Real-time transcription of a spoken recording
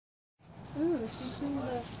Ooh, she's doing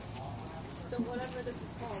the whatever this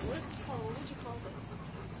is called. What is this called? What would you call this?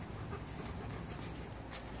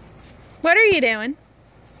 What are you doing?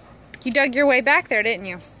 You dug your way back there, didn't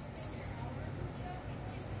you?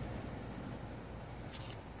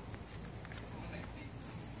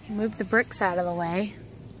 Move the bricks out of the way.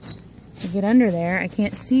 To get under there. I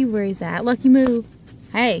can't see where he's at. Look, you move.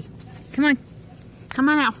 Hey, come on. Come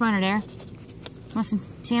on out from under there. Want some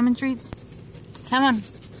salmon treats? Come on.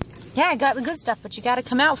 Yeah, I got the good stuff, but you gotta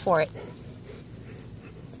come out for it.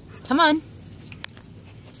 Come on.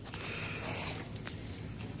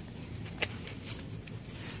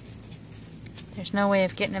 There's no way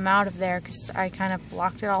of getting him out of there because I kind of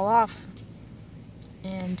blocked it all off.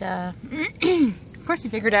 And, of course he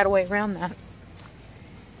figured out a way around that.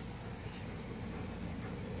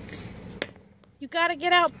 You gotta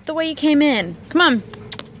get out the way you came in. Come on.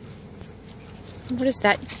 What is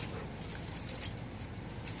that?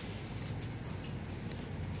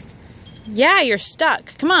 Yeah, you're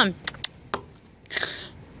stuck. Come on.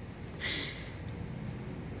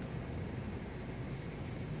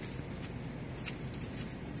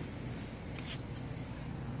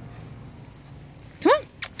 Come on.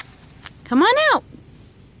 Come on out.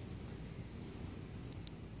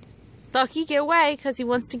 Lucky, get away because he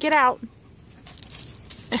wants to get out.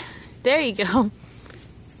 There you go.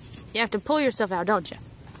 You have to pull yourself out, don't you?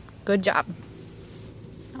 Good job.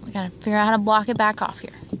 Now we gotta figure out how to block it back off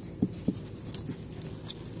here.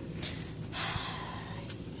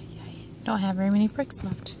 Don't have very many bricks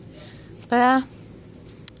left. But,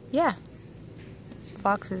 yeah.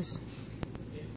 Boxes.